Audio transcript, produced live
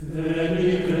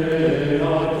This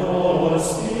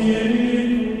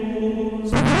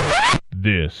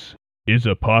is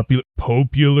a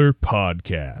popular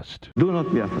podcast. Do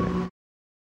not be afraid.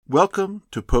 Welcome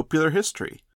to Popular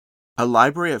History, a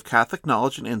library of Catholic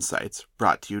knowledge and insights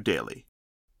brought to you daily.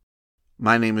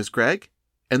 My name is Greg,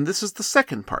 and this is the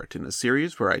second part in a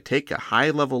series where I take a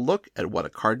high-level look at what a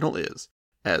cardinal is,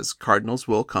 as cardinals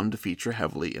will come to feature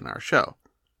heavily in our show.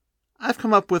 I've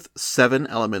come up with 7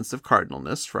 elements of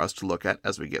cardinalness for us to look at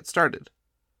as we get started.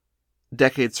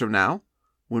 Decades from now,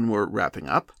 when we're wrapping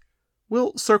up,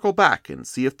 we'll circle back and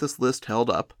see if this list held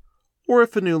up, or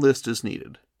if a new list is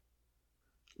needed.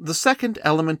 The second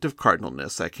element of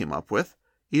cardinalness I came up with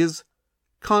is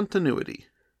continuity.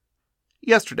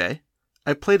 Yesterday,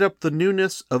 I played up the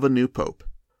newness of a new pope,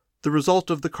 the result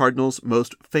of the cardinal's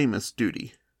most famous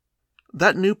duty.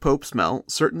 That new pope smell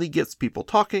certainly gets people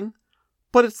talking,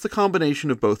 but it's the combination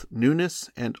of both newness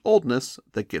and oldness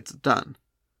that gets it done.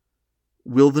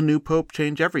 Will the new pope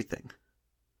change everything?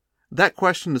 That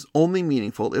question is only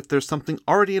meaningful if there's something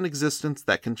already in existence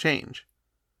that can change.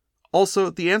 Also,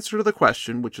 the answer to the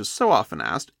question, which is so often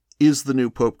asked, is the new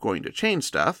pope going to change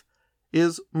stuff,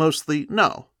 is mostly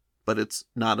no, but it's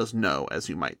not as no as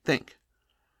you might think.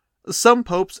 Some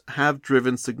popes have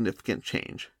driven significant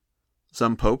change.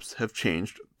 Some popes have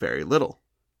changed very little.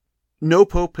 No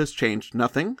pope has changed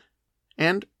nothing,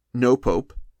 and no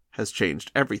pope has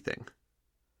changed everything.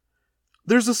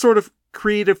 There's a sort of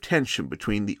creative tension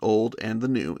between the old and the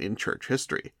new in church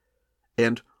history.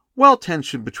 And while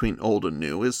tension between old and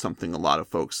new is something a lot of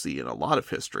folks see in a lot of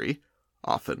history,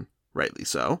 often rightly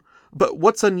so, but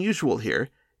what's unusual here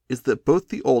is that both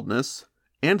the oldness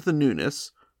and the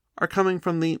newness are coming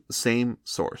from the same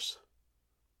source.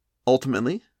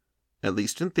 Ultimately, at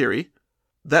least in theory,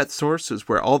 that source is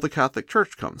where all the Catholic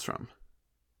Church comes from,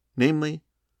 namely,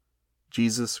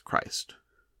 Jesus Christ.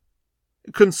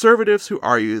 Conservatives who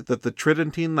argue that the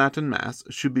Tridentine Latin Mass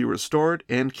should be restored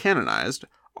and canonized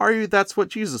argue that's what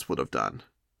Jesus would have done.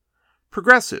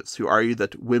 Progressives who argue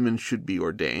that women should be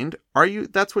ordained argue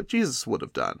that's what Jesus would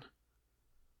have done.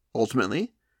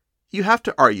 Ultimately, you have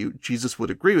to argue Jesus would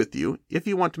agree with you if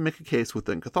you want to make a case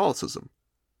within Catholicism.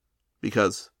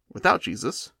 Because without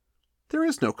Jesus, there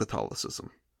is no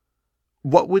Catholicism.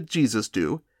 What would Jesus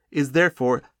do is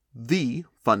therefore the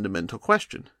fundamental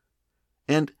question.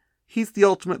 And he's the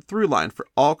ultimate through line for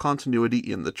all continuity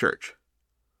in the Church.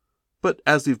 But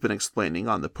as we've been explaining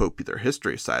on the popular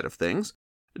history side of things,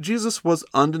 Jesus was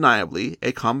undeniably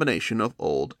a combination of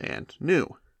old and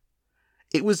new.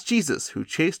 It was Jesus who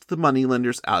chased the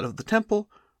moneylenders out of the temple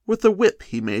with a whip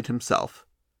he made himself,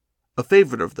 a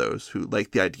favorite of those who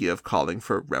like the idea of calling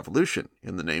for revolution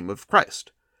in the name of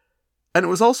Christ. And it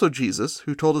was also Jesus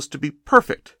who told us to be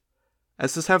perfect,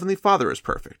 as his heavenly Father is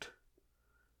perfect,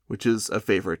 which is a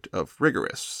favorite of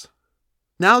rigorists.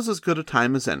 Now's as good a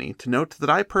time as any to note that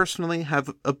I personally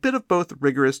have a bit of both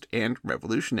rigorist and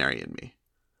revolutionary in me.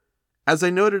 As I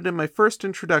noted in my first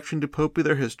introduction to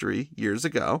popular history years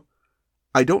ago,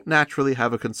 I don't naturally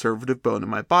have a conservative bone in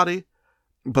my body,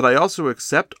 but I also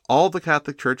accept all the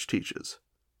Catholic Church teaches.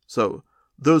 So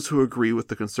those who agree with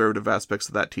the conservative aspects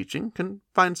of that teaching can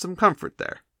find some comfort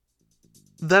there.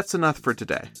 That's enough for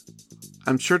today.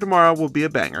 I'm sure tomorrow will be a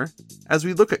banger as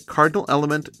we look at cardinal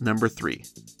element number 3,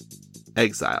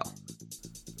 exile.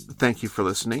 Thank you for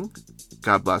listening.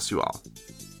 God bless you all.